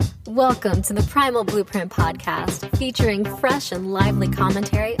Welcome to the Primal Blueprint Podcast, featuring fresh and lively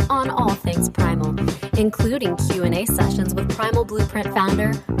commentary on all things primal, including Q&A sessions with Primal Blueprint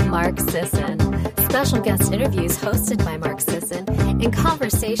founder Mark Sisson, special guest interviews hosted by Mark Sisson, and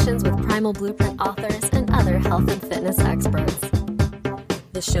conversations with Primal Blueprint authors and other health and fitness experts.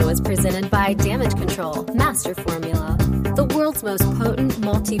 The show is presented by Damage Control Master Formula, the world's most potent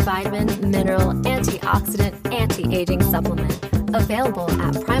multivitamin, mineral, antioxidant, anti-aging supplement, available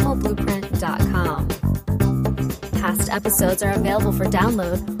at primalblueprint.com. Past episodes are available for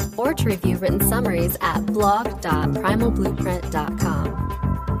download or to review written summaries at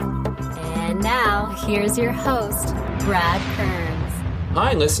blog.primalblueprint.com. And now, here's your host, Brad Kearns.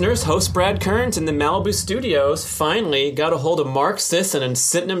 Hi, listeners. Host Brad Kearns in the Malibu studios finally got a hold of Mark Sisson and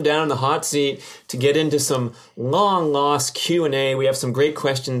sitting him down in the hot seat to get into some long-lost Q&A. We have some great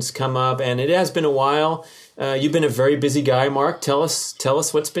questions come up, and it has been a while. You've been a very busy guy, Mark. Tell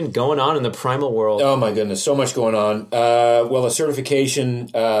us what's been going on in the primal world. Oh, my goodness. So much going on. Well, the certification,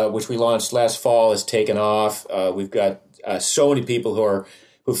 which we launched last fall, has taken off. We've got so many people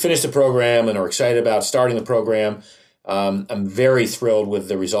who finished the program and are excited about starting the program. I'm very thrilled with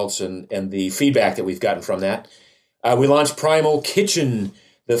the results and the feedback that we've gotten from that. We launched Primal Kitchen,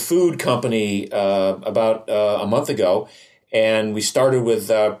 the food company, about a month ago, and we started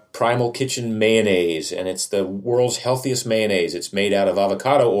with Primal Kitchen mayonnaise, and it's the world's healthiest mayonnaise. It's made out of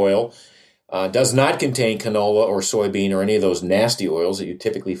avocado oil, does not contain canola or soybean or any of those nasty oils that you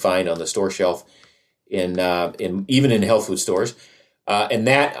typically find on the store shelf in even in health food stores, and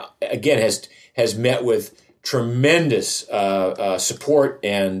that again has met with tremendous support,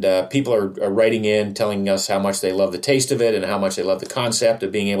 and people are writing in telling us how much they love the taste of it and how much they love the concept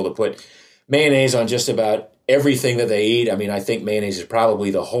of being able to put mayonnaise on just about everything that they eat. I mean, I think mayonnaise is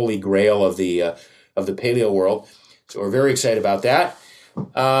probably the holy grail of the paleo world, so we're very excited about that.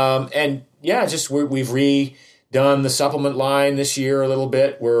 And yeah, we've redone the supplement line this year a little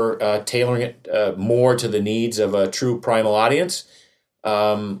bit. We're tailoring it more to the needs of a true primal audience.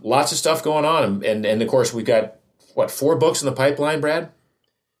 Lots of stuff going on. And of course, we've got, 4 books in the pipeline, Brad?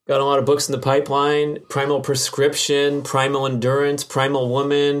 Got a lot of books in the pipeline. Primal Prescription, Primal Endurance, Primal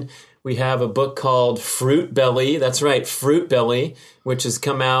Woman. We have a book called Fruit Belly. That's right, Fruit Belly, which has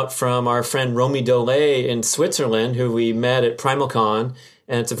come out from our friend Romy Dole in Switzerland, who we met at PrimalCon.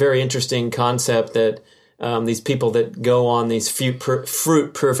 And it's a very interesting concept that these people that go on these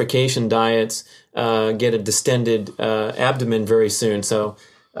fruit purification diets get a distended abdomen very soon. So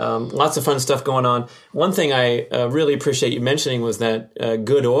lots of fun stuff going on. One thing I really appreciate you mentioning was that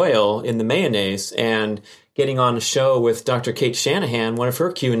good oil in the mayonnaise, and getting on a show with Dr. Kate Shanahan, one of her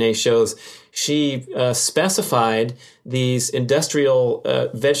Q&A shows, she specified these industrial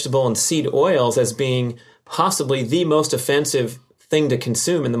vegetable and seed oils as being possibly the most offensive thing to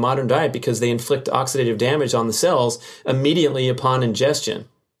consume in the modern diet because they inflict oxidative damage on the cells immediately upon ingestion.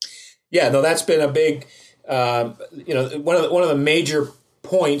 Yeah, no, that's been a big, one of the major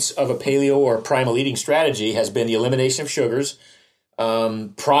points of a paleo or primal eating strategy has been the elimination of sugars,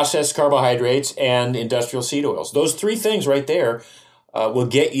 processed carbohydrates, and industrial seed oils. Those 3 things right there will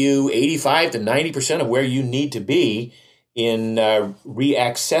get you 85 to 90% of where you need to be in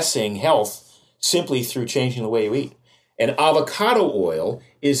reaccessing health simply through changing the way you eat. And avocado oil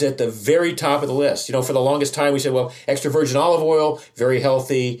is at the very top of the list. You know, for the longest time we said, well, extra virgin olive oil, very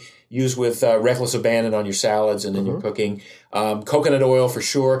healthy, used with reckless abandon on your salads and in your cooking. Coconut oil for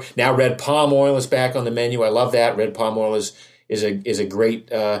sure. Now red palm oil is back on the menu. I love that. Red palm oil is a great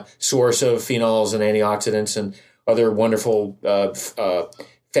source of phenols and antioxidants and other wonderful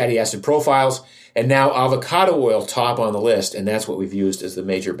fatty acid profiles. And now avocado oil top on the list, and that's what we've used as the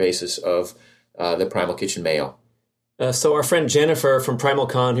major basis of the Primal Kitchen Mayo. So our friend Jennifer from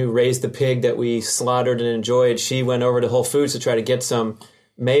PrimalCon, who raised the pig that we slaughtered and enjoyed, she went over to Whole Foods to try to get some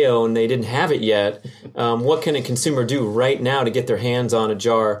mayo, and they didn't have it yet. What can a consumer do right now to get their hands on a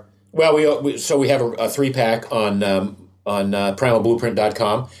jar? Well, we have a 3-pack on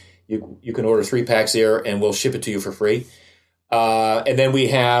primalblueprint.com. You can order 3 packs there, and we'll ship it to you for free. And then we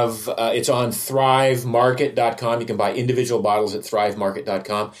have it's on thrivemarket.com. You can buy individual bottles at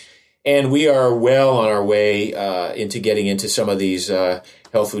thrivemarket.com. And we are well on our way into getting into some of these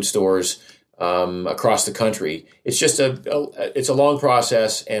health food stores across the country. It's just it's a long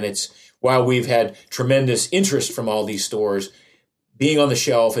process, and while we've had tremendous interest from all these stores, being on the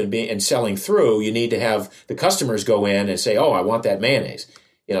shelf and selling through, you need to have the customers go in and say, "Oh, I want that mayonnaise."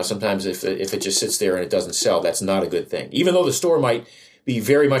 You know, sometimes if it just sits there and it doesn't sell, that's not a good thing. Even though the store might be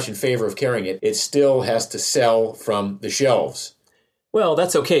very much in favor of carrying it, it still has to sell from the shelves. Well,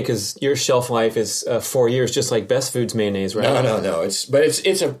 that's okay because your shelf life is 4 years, just like Best Foods mayonnaise, right? No.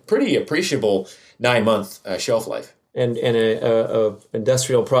 It's a pretty appreciable 9-month shelf life. And a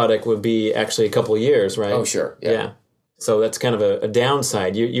industrial product would be actually a couple of years, right? Oh, sure. Yeah. So that's kind of a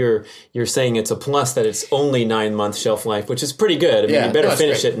downside. You're saying it's a plus that it's only 9-month shelf life, which is pretty good. I mean, you better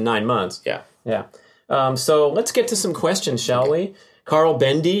finish it in 9 months. Yeah. So let's get to some questions, shall we? Carl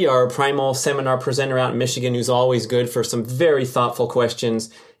Bendy, our Primal seminar presenter out in Michigan, who's always good for some very thoughtful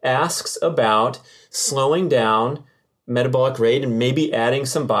questions, asks about slowing down metabolic rate and maybe adding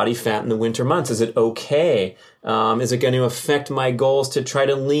some body fat in the winter months. Is it okay? Is it going to affect my goals to try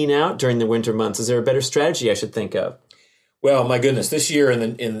to lean out during the winter months? Is there a better strategy I should think of? Well, my goodness, this year,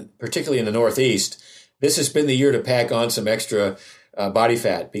 particularly in the Northeast, this has been the year to pack on some extra body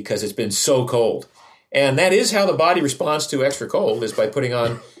fat because it's been so cold. And that is how the body responds to extra cold, is by putting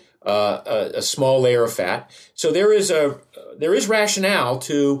on a small layer of fat. So there is rationale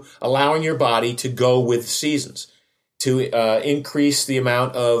to allowing your body to go with the seasons, to increase the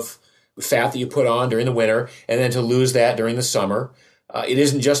amount of fat that you put on during the winter and then to lose that during the summer. It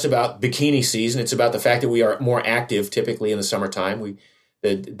isn't just about bikini season. It's about the fact that we are more active typically in the summertime.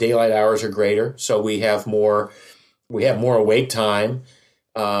 The daylight hours are greater, so we have more awake time.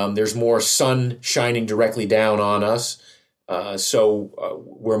 There's more sun shining directly down on us. So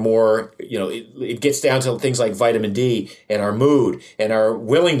we're more, it gets down to things like vitamin D and our mood and our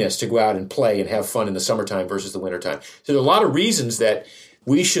willingness to go out and play and have fun in the summertime versus the wintertime. So there are a lot of reasons that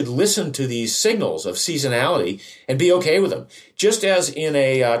we should listen to these signals of seasonality and be okay with them. Just as in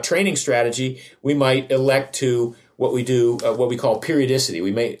a training strategy, we might elect to what we call periodicity.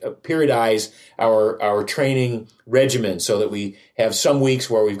 We may periodize our training regimen so that we have some weeks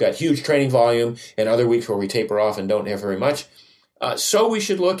where we've got huge training volume and other weeks where we taper off and don't have very much. So we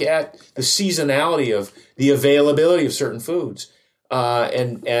should look at the seasonality of the availability of certain foods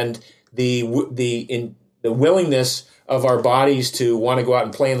and the willingness of our bodies to want to go out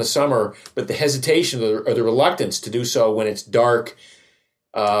and play in the summer, but the hesitation or the reluctance to do so when it's dark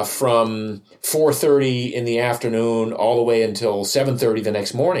from 4:30 in the afternoon all the way until 7:30 the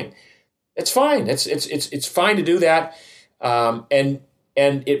next morning. It's fine. It's fine to do that, and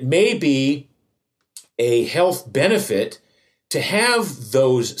it may be a health benefit to have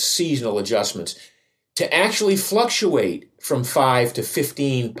those seasonal adjustments, to actually fluctuate from 5 to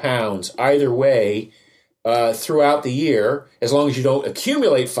 15 pounds either way throughout the year, as long as you don't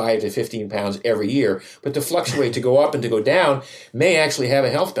accumulate 5 to 15 pounds every year, but to fluctuate, to go up and to go down, may actually have a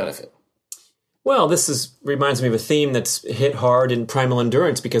health benefit. Well, this reminds me of a theme that's hit hard in primal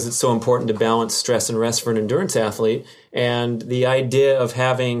endurance because it's so important to balance stress and rest for an endurance athlete, and the idea of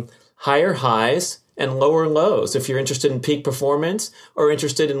having higher highs and lower lows. If you're interested in peak performance or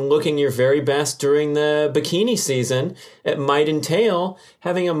interested in looking your very best during the bikini season, it might entail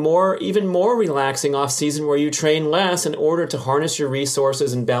having a even more relaxing off season where you train less in order to harness your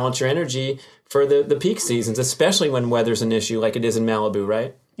resources and balance your energy for the peak seasons, especially when weather's an issue like it is in Malibu,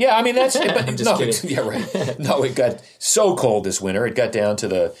 right? Yeah, I mean, that's... I'm just kidding. Yeah, right. No, it got so cold this winter. It got down to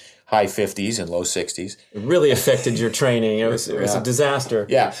the high 50s and low 60s. It really affected your training. It was a disaster.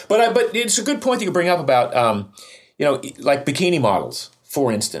 Yeah, but it's a good point that you bring up about, like bikini models,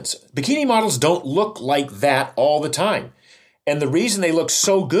 for instance. Bikini models don't look like that all the time. And the reason they look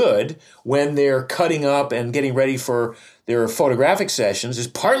so good when they're cutting up and getting ready for their photographic sessions is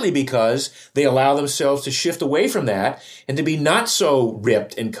partly because they allow themselves to shift away from that and to be not so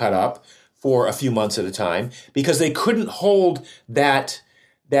ripped and cut up for a few months at a time, because they couldn't hold that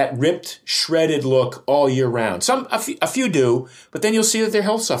ripped, shredded look all year round. A few do, but then you'll see that their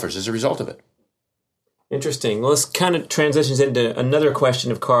health suffers as a result of it. Interesting. Well, this kind of transitions into another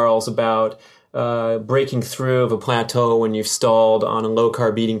question of Carl's about breaking through of a plateau when you've stalled on a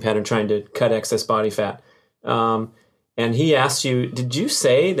low-carb eating pattern trying to cut excess body fat. And he asked you, did you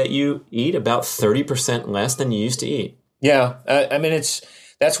say that you eat about 30% less than you used to eat? Yeah. I mean,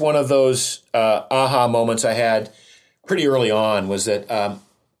 that's one of those aha moments I had pretty early on, was that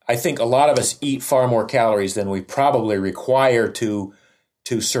I think a lot of us eat far more calories than we probably require to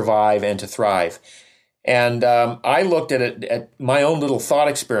survive and to thrive. And I looked at my own little thought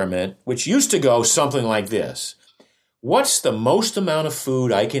experiment, which used to go something like this. What's the most amount of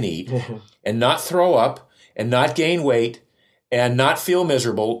food I can eat and not throw up and not gain weight and not feel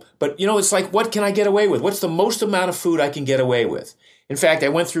miserable? But, it's like, what can I get away with? What's the most amount of food I can get away with? In fact, I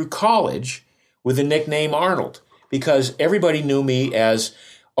went through college with the nickname Arnold because everybody knew me as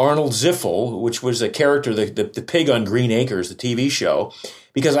Arnold Ziffel, which was a character, the pig on Green Acres, the TV show,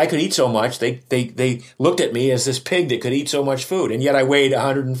 because I could eat so much. They looked at me as this pig that could eat so much food, and yet I weighed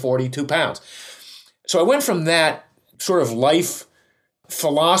 142 pounds. So I went from that sort of life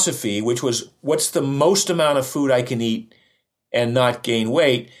philosophy, which was what's the most amount of food I can eat and not gain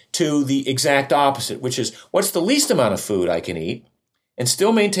weight, to the exact opposite, which is what's the least amount of food I can eat and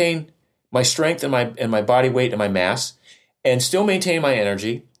still maintain my strength and my body weight and my mass, and still maintain my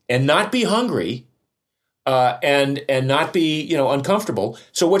energy and not be hungry, and not be uncomfortable.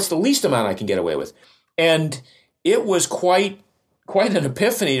 So what's the least amount I can get away with? And it was quite an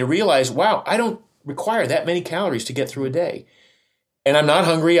epiphany to realize, wow, I don't require that many calories to get through a day. And I'm not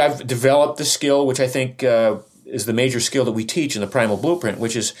hungry. I've developed the skill, which I think is the major skill that we teach in the Primal Blueprint,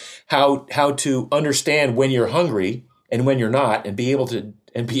 which is how to understand when you're hungry and when you're not, and be able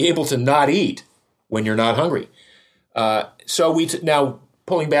to not eat when you're not hungry. So now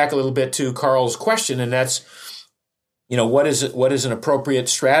pulling back a little bit to Carl's question, and that's, what is an appropriate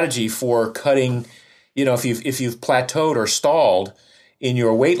strategy for cutting, if you've plateaued or stalled in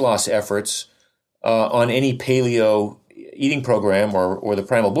your weight loss efforts on any paleo eating program or the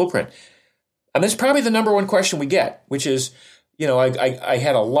Primal Blueprint. And that's probably the number one question we get, which is, I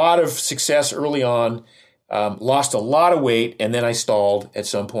had a lot of success early on, lost a lot of weight, and then I stalled at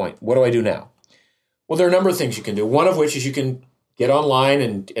some point. What do I do now? Well, there are a number of things you can do. One of which is you can get online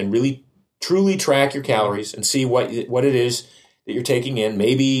and really truly track your calories and see what it is that you're taking in.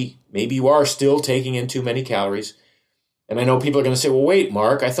 Maybe you are still taking in too many calories. And I know people are going to say, well, wait,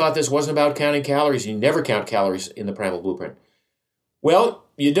 Mark, I thought this wasn't about counting calories. You never count calories in the Primal Blueprint. Well,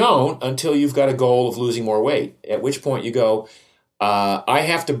 you don't until you've got a goal of losing more weight, at which point you go, I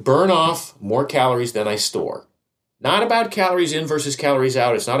have to burn off more calories than I store. Not about calories in versus calories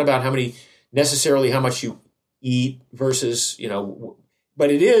out. It's not about how much you eat versus,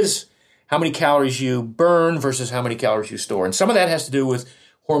 but it is how many calories you burn versus how many calories you store. And some of that has to do with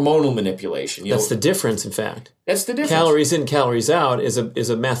hormonal manipulation. That's the difference, in fact. That's the difference. Calories in, calories out is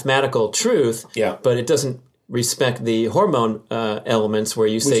a mathematical truth, but it doesn't respect the hormone elements where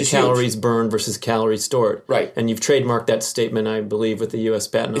you say calories burned versus calories stored. Right. And you've trademarked that statement, I believe, with the U.S.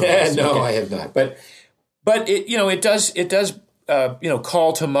 Patent Office. Yeah, no, I have not. But it does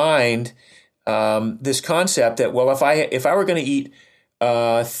call to mind this concept that, well, if I were going to eat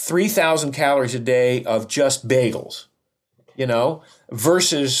 3,000 calories a day of just bagels,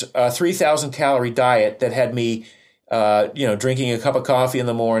 versus a 3,000 calorie diet that had me, drinking a cup of coffee in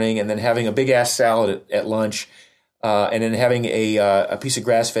the morning and then having a big ass salad at lunch, and then having a piece of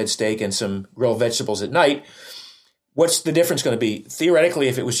grass-fed steak and some grilled vegetables at night. What's the difference going to be? Theoretically,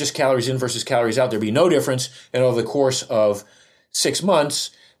 if it was just calories in versus calories out, there'd be no difference. And over the course of 6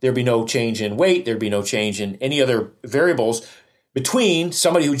 months, there'd be no change in weight. There'd be no change in any other variables between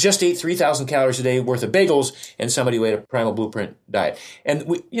somebody who just ate 3,000 calories a day worth of bagels and somebody who ate a Primal Blueprint diet. And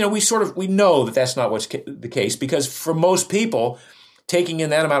we know that that's not what's the case, because for most people, taking in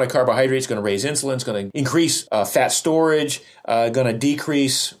that amount of carbohydrates is going to raise insulin, it's going to increase fat storage, going to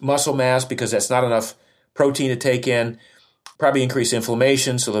decrease muscle mass because that's not enough protein to take in, probably increase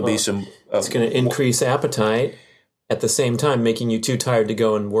inflammation, so there'll be some... it's going to increase appetite, at the same time making you too tired to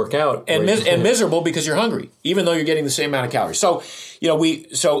go and work out. And miserable because you're hungry, even though you're getting the same amount of calories. So,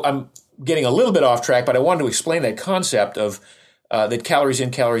 so I'm getting a little bit off track, but I wanted to explain that concept of that calories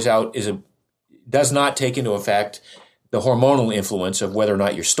in, calories out does not take into effect the hormonal influence of whether or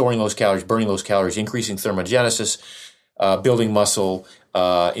not you're storing those calories, burning those calories, increasing thermogenesis, building muscle,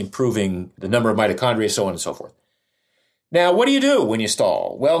 improving the number of mitochondria, so on and so forth. Now, what do you do when you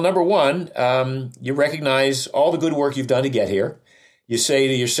stall? Well, number one, you recognize all the good work you've done to get here. You say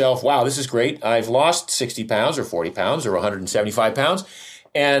to yourself, wow, this is great. I've lost 60 pounds or 40 pounds or 175 pounds,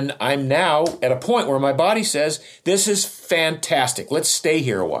 and I'm now at a point where my body says, this is fantastic. Let's stay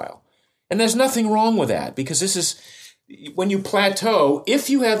here a while. And there's nothing wrong with that, because this is, when you plateau, if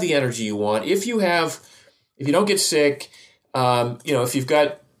you have the energy you want, if you don't get sick, if you've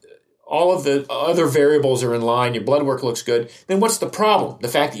got all of the other variables are in line, your blood work looks good, then what's the problem? The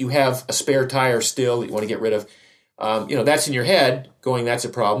fact that you have a spare tire still that you want to get rid of, that's in your head going, that's a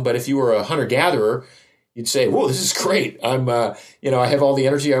problem. But if you were a hunter-gatherer, you'd say, whoa, this is great. I have all the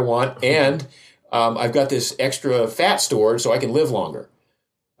energy I want, and I've got this extra fat stored so I can live longer.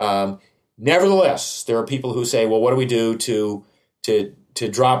 Nevertheless, there are people who say, well, what do we do to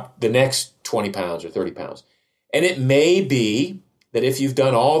drop the next 20 pounds or 30 pounds? And it may be that if you've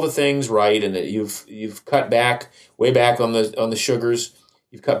done all the things right and that you've cut back, way back on the sugars,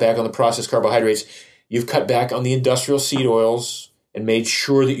 you've cut back on the processed carbohydrates, you've cut back on the industrial seed oils and made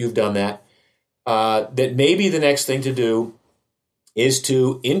sure that you've done that, that maybe the next thing to do is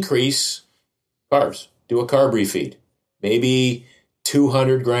to increase carbs, do a carb refeed, maybe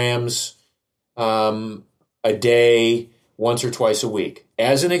 200 grams a day, once or twice a week,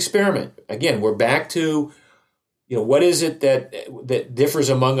 as an experiment. Again, we're back to what is it that differs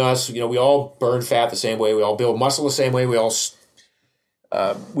among us? We all burn fat the same way. We all build muscle the same way. We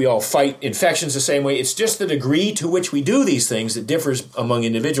all fight infections the same way. It's just the degree to which we do these things that differs among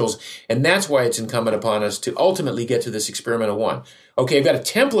individuals. And that's why it's incumbent upon us to ultimately get to this experiment of one. Okay, I've got a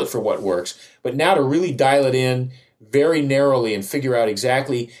template for what works, but now to really dial it in very narrowly and figure out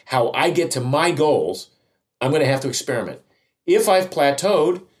exactly how I get to my goals, I'm going to have to experiment. If I've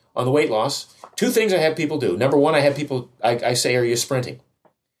plateaued on the weight loss, two things I have people do. Number one, I say, are you sprinting?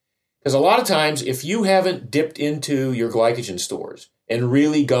 Because a lot of times, if you haven't dipped into your glycogen stores and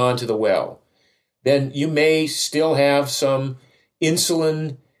really gone to the well, then you may still have some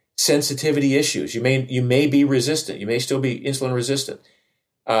insulin sensitivity issues. You may be resistant. You may still be insulin resistant.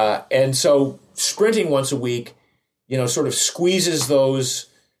 And so sprinting once a week, sort of squeezes those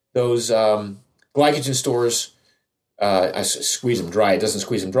glycogen stores. I squeeze them dry. It doesn't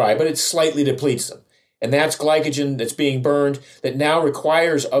squeeze them dry, but it slightly depletes them. And that's glycogen that's being burned that now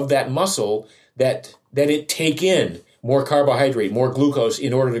requires of that muscle that it take in more carbohydrate, more glucose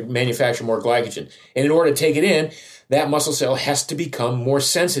in order to manufacture more glycogen. And in order to take it in, that muscle cell has to become more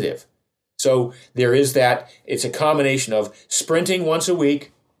sensitive. So there is that. It's a combination of sprinting once a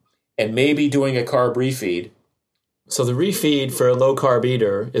week and maybe doing a carb refeed. So the refeed for a low-carb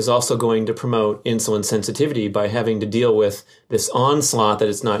eater is also going to promote insulin sensitivity by having to deal with this onslaught that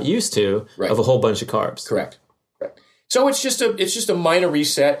it's not used to of a whole bunch of carbs. Correct. So it's just a minor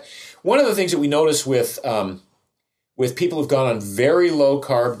reset. One of the things that we notice with people who've gone on very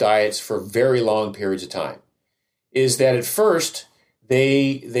low-carb diets for very long periods of time is that at first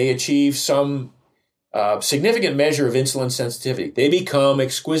they achieve some significant measure of insulin sensitivity. They become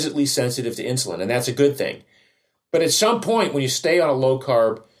exquisitely sensitive to insulin, and that's a good thing. But at some point, when you stay on a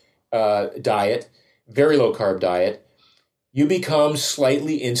low-carb diet, very low-carb diet, you become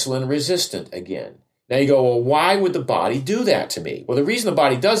slightly insulin resistant again. Now you go, well, why would the body do that to me? Well, the reason the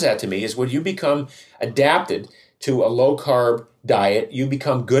body does that to me is when you become adapted to a low-carb diet, you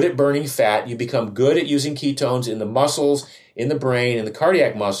become good at burning fat, you become good at using ketones in the muscles, in the brain, in the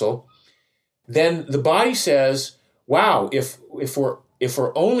cardiac muscle, then the body says, wow, if we're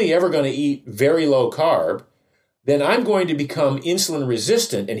only ever going to eat very low-carb, then I'm going to become insulin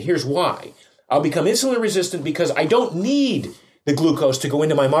resistant, and here's why. I'll become insulin resistant because I don't need the glucose to go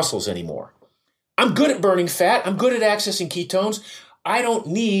into my muscles anymore. I'm good at burning fat. I'm good at accessing ketones. I don't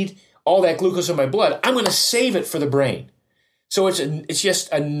need all that glucose in my blood. I'm going to save it for the brain. So it's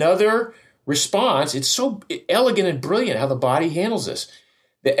just another response. It's so elegant and brilliant how the body handles this.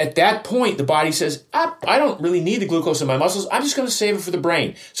 At that point, the body says, I don't really need the glucose in my muscles. I'm just going to save it for the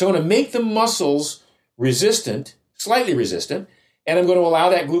brain. So I'm going to make the muscles resistant, slightly resistant, and I'm going to allow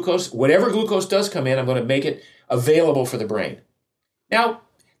that glucose, whatever glucose does come in, I'm going to make it available for the brain. Now,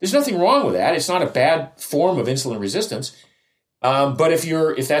 there's nothing wrong with that. It's not a bad form of insulin resistance. But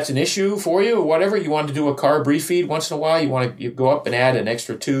if that's an issue for you or whatever, you want to do a carb refeed once in a while, you go up and add an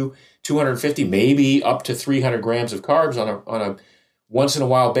extra 250, maybe up to 300 grams of carbs on a once in a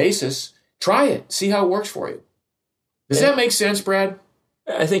while basis, try it. See how it works for you. Does that make sense, Brad?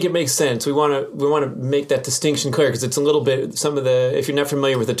 I think it makes sense. We want to make that distinction clear because it's a little bit if you're not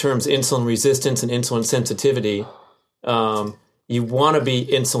familiar with the terms insulin resistance and insulin sensitivity, you want to be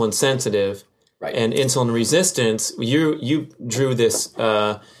insulin sensitive, right? And insulin resistance. You drew this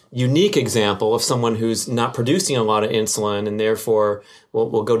unique example of someone who's not producing a lot of insulin and therefore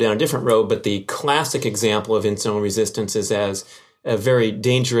we'll go down a different road. But the classic example of insulin resistance is as a very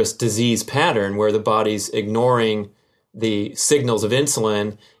dangerous disease pattern where the body's ignoring the signals of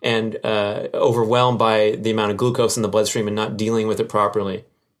insulin and overwhelmed by the amount of glucose in the bloodstream and not dealing with it properly.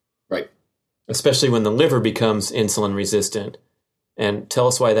 Right. Especially when the liver becomes insulin resistant. And tell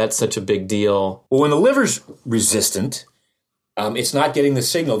us why that's such a big deal. Well, when the liver's resistant, it's not getting the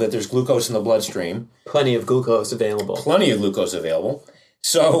signal that there's glucose in the bloodstream. Plenty of glucose available.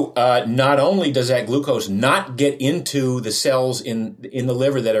 So not only does that glucose not get into the cells in the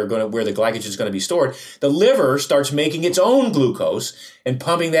liver that are where the glycogen is going to be stored, the liver starts making its own glucose and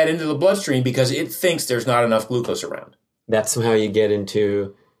pumping that into the bloodstream because it thinks there's not enough glucose around. That's how you get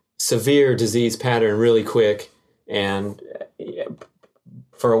into severe disease pattern really quick. And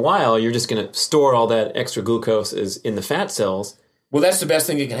for a while, you're just going to store all that extra glucose in the fat cells. Well, that's the best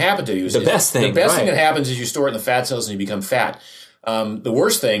thing that can happen to you. The best thing that happens is you store it in the fat cells and you become fat. The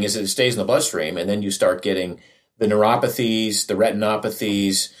worst thing is that it stays in the bloodstream, and then you start getting the neuropathies, the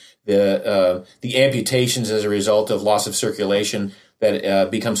retinopathies, the amputations as a result of loss of circulation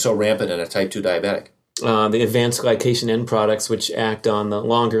that become so rampant in a type 2 diabetic. The advanced glycation end products, which act on the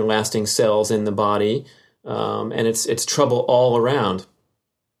longer-lasting cells in the body, and it's trouble all around.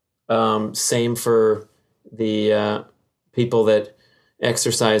 Same for the people that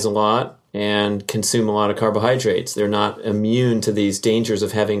exercise a lot and consume a lot of carbohydrates. They're not immune to these dangers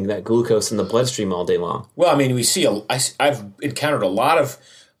of having that glucose in the bloodstream all day long. Well, I mean, I've encountered a lot of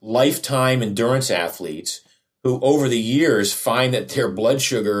lifetime endurance athletes who over the years find that their blood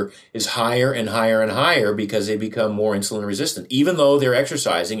sugar is higher and higher and higher because they become more insulin resistant. Even though they're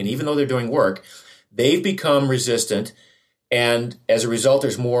exercising and even though they're doing work, they've become resistant. And as a result,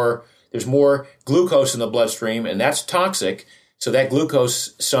 there's more glucose in the bloodstream, and that's toxic. So that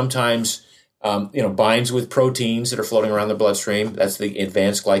glucose sometimes, binds with proteins that are floating around the bloodstream. That's the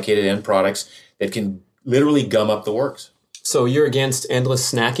advanced glycated end products that can literally gum up the works. So you're against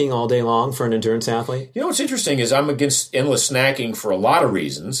endless snacking all day long for an endurance athlete? You know, what's interesting is I'm against endless snacking for a lot of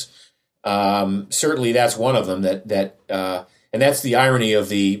reasons. Certainly that's one of them, and that's the irony of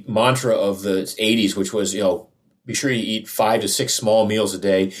the mantra of the 80s, which was, be sure you eat 5 to 6 small meals a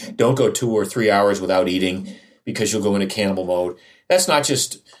day. Don't go 2 or 3 hours without eating because you'll go into cannibal mode. That's not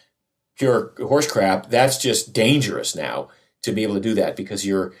just pure horse crap. That's just dangerous now to be able to do that because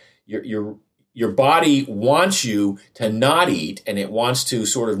your body wants you to not eat, and it wants to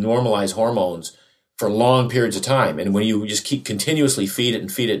sort of normalize hormones for long periods of time. And when you just keep continuously feed it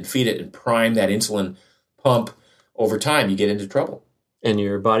and prime that insulin pump over time, you get into trouble. And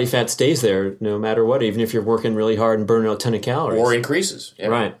your body fat stays there no matter what, even if you're working really hard and burning a ton of calories. Or increases. Yeah.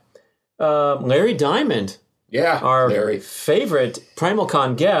 Right. Larry Diamond. Yeah, our Larry. favorite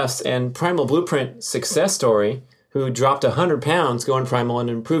PrimalCon guest and Primal Blueprint success story, who dropped 100 pounds going primal and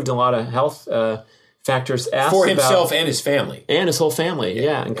improved a lot of health factors. For himself and his family. And his whole family,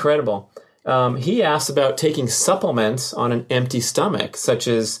 yeah incredible. He asked about taking supplements on an empty stomach, such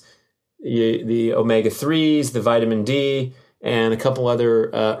as the omega-3s, the vitamin D, and a couple other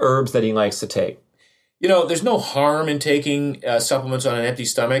herbs that he likes to take. There's no harm in taking supplements on an empty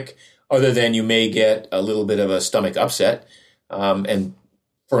stomach, other than you may get a little bit of a stomach upset. And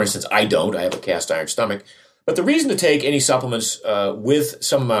for instance, I have a cast iron stomach. But the reason to take any supplements with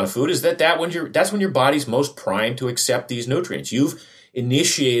some amount of food is that's when your body's most primed to accept these nutrients. You've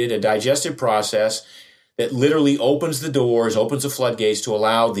initiated a digestive process that literally opens the doors, opens the floodgates to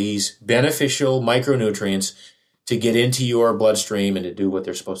allow these beneficial micronutrients to get into your bloodstream and to do what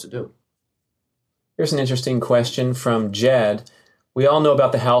they're supposed to do. Here's an interesting question from Jed. We all know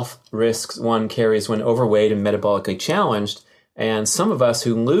about the health risks one carries when overweight and metabolically challenged, and some of us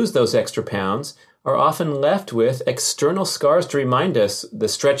who lose those extra pounds are often left with external scars to remind us, the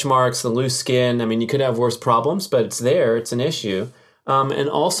stretch marks, the loose skin. I mean, you could have worse problems, but it's there, it's an issue. And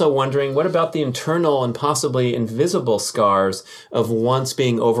also wondering, what about the internal and possibly invisible scars of once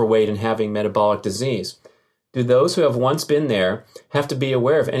being overweight and having metabolic disease? Do those who have once been there have to be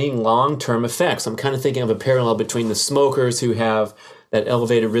aware of any long-term effects? I'm kind of thinking of a parallel between the smokers who have that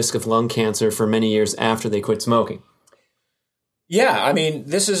elevated risk of lung cancer for many years after they quit smoking. Yeah, I mean,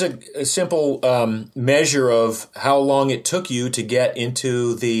 this is a simple measure of how long it took you to get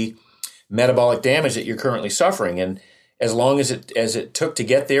into the metabolic damage that you're currently suffering. And as long as it took to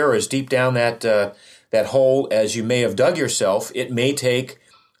get there, or as deep down that hole as you may have dug yourself, it may take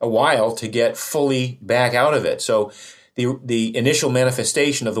a while to get fully back out of it. So the initial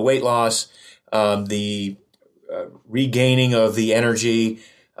manifestation of the weight loss, the regaining of the energy,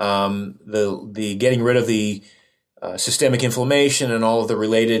 the getting rid of the systemic inflammation and all of the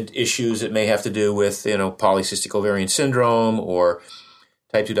related issues that may have to do with polycystic ovarian syndrome or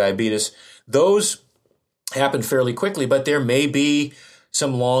type 2 diabetes, those happen fairly quickly, but there may be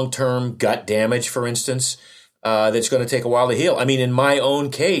some long-term gut damage, for instance, that's going to take a while to heal. I mean, in my own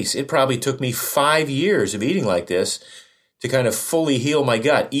case, it probably took me 5 years of eating like this to kind of fully heal my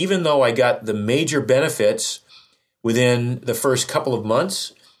gut. Even though I got the major benefits within the first couple of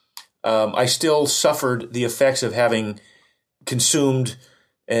months, I still suffered the effects of having consumed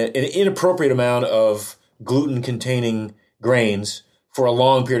an inappropriate amount of gluten-containing grains for a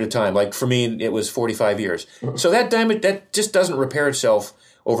long period of time. Like for me, it was 45 years. So that damage, that just doesn't repair itself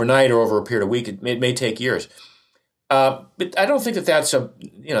overnight or over a period of weeks. It may take years. But I don't think that's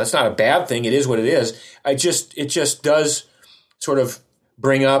it's not a bad thing. It is what it is. It just does sort of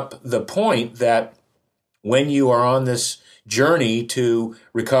bring up the point that when you are on this journey to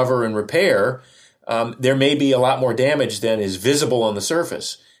recover and repair, there may be a lot more damage than is visible on the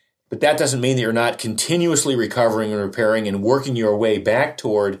surface. But that doesn't mean that you're not continuously recovering and repairing and working your way back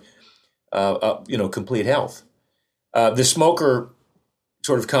toward, complete health. The smoker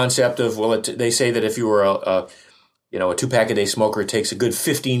sort of concept of, they say that if you were a 2-pack-a-day smoker, it takes a good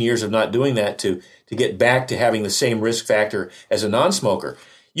 15 years of not doing that to get back to having the same risk factor as a non-smoker.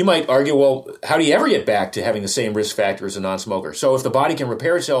 you might argue, well, how do you ever get back to having the same risk factor as a non-smoker? So if the body can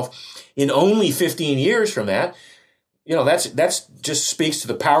repair itself in only 15 years from that, that's just speaks to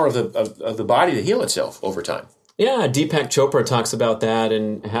the power of the body to heal itself over time. Yeah, Deepak Chopra talks about that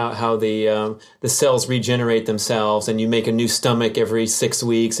and how the cells regenerate themselves, and you make a new stomach every 6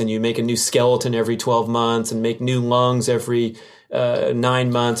 weeks, and you make a new skeleton every 12 months, and make new lungs every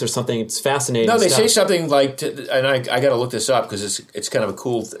 9 months or something. It's fascinating. No, they say something like, and I got to look this up because it's kind of a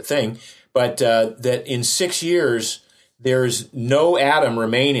cool thing, but that in 6 years there's no atom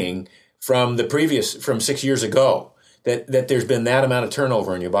remaining from 6 years ago. That there's been that amount of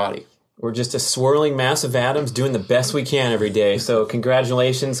turnover in your body. We're just a swirling mass of atoms doing the best we can every day. So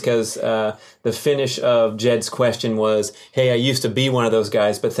congratulations, because the finish of Jed's question was, hey, I used to be one of those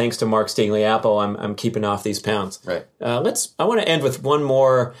guys, but thanks to Mark Stigley-Apple, I'm keeping off these pounds. Right. I want to end with one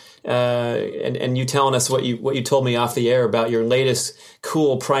more, and you telling us what you told me off the air about your latest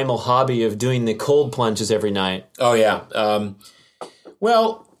cool primal hobby of doing the cold plunges every night. Oh, yeah.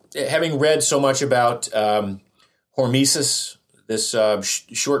 Well, having read so much about hormesis, this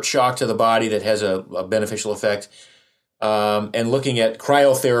short shock to the body that has a beneficial effect, and looking at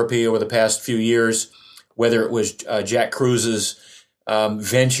cryotherapy over the past few years, whether it was Jack Cruse's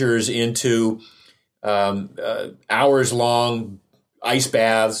ventures into hours-long ice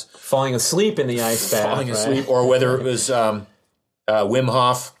baths. Falling asleep in the ice bath. Falling asleep, or whether it was Wim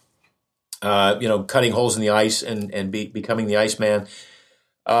Hof, cutting holes in the ice and becoming the Iceman.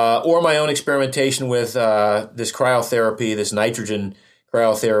 Or my own experimentation with this cryotherapy, this nitrogen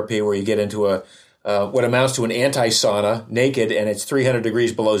cryotherapy, where you get into what amounts to an anti-sauna, naked, and it's 300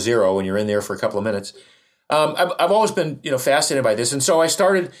 degrees below zero, and you're in there for a couple of minutes. I've always been fascinated by this, and so I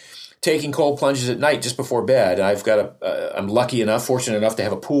started taking cold plunges at night just before bed. I'm fortunate enough to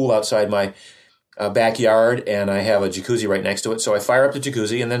have a pool outside my backyard, and I have a jacuzzi right next to it. So I fire up the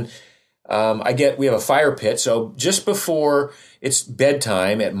jacuzzi, and then we have a fire pit. So just before it's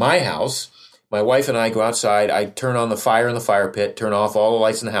bedtime at my house, my wife and I go outside. I turn on the fire in the fire pit, turn off all the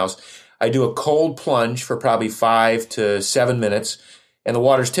lights in the house. I do a cold plunge for probably 5 to 7 minutes, and the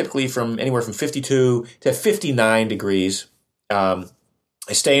water's typically from anywhere from 52 to 59 degrees. I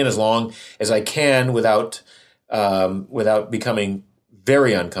stay in as long as I can without becoming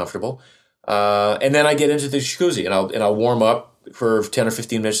very uncomfortable, and then I get into the jacuzzi, and I'll warm up for 10 or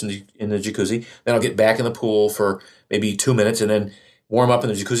 15 minutes in the jacuzzi. Then I'll get back in the pool for maybe 2 minutes, and then warm up in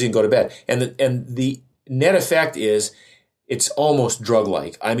the jacuzzi and go to bed. And the net effect is it's almost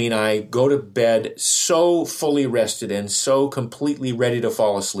drug-like. I mean, I go to bed so fully rested and so completely ready to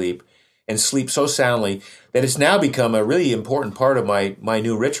fall asleep and sleep so soundly that it's now become a really important part of my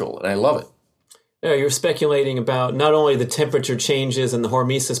new ritual, and I love it. Yeah, you're speculating about not only the temperature changes and the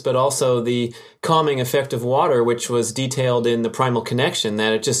hormesis, but also the calming effect of water, which was detailed in the Primal Connection,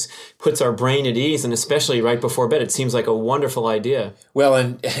 that it just puts our brain at ease, and especially right before bed. It seems like a wonderful idea. Well,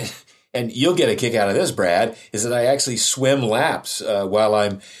 and you'll get a kick out of this, Brad, is that I actually swim laps while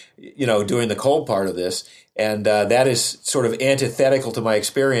I'm, doing the cold part of this. And that is sort of antithetical to my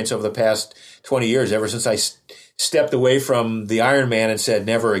experience over the past 20 years, ever since I stepped away from the Ironman and said,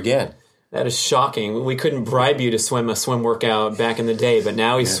 never again. That is shocking. We couldn't bribe you to swim a swim workout back in the day, but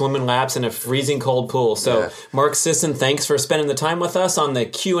now he's swimming laps in a freezing cold pool. So, Mark Sisson, thanks for spending the time with us on the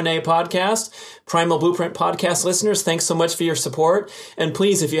Q&A podcast. Primal Blueprint podcast listeners, thanks so much for your support. And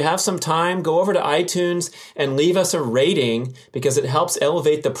please, if you have some time, go over to iTunes and leave us a rating, because it helps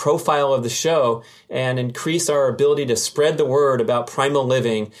elevate the profile of the show and increase our ability to spread the word about primal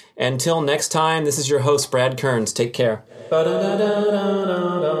living. Until next time, this is your host, Brad Kearns. Take care.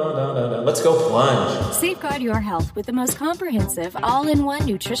 Let's go plunge. Safeguard your health with the most comprehensive all-in-one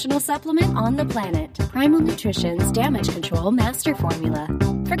nutritional supplement on the planet. Primal Nutrition's Damage Control Master Formula.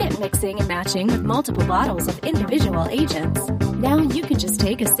 Forget mixing and matching with multiple bottles of individual agents. Now you can just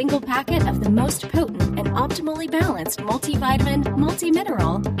take a single packet of the most potent and optimally balanced multivitamin,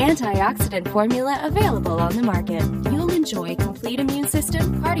 multi-mineral, antioxidant formula available on the market. You'll enjoy complete immune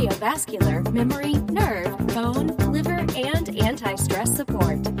system, cardiovascular, memory, nerve, bone, liver, and anti-stress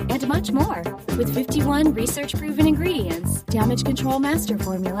support, and much more. With 51 research-proven ingredients, Damage Control Master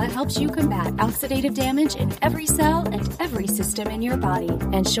Formula helps you combat oxidative damage in every cell and every system in your body,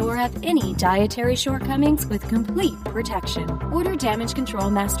 and shore up any dietary shortcomings with complete protection. Order Damage Control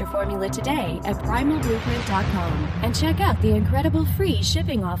Master Formula today at primalblueprint.com and check out the incredible free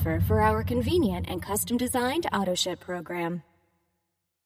shipping offer for our convenient and custom-designed auto-ship program.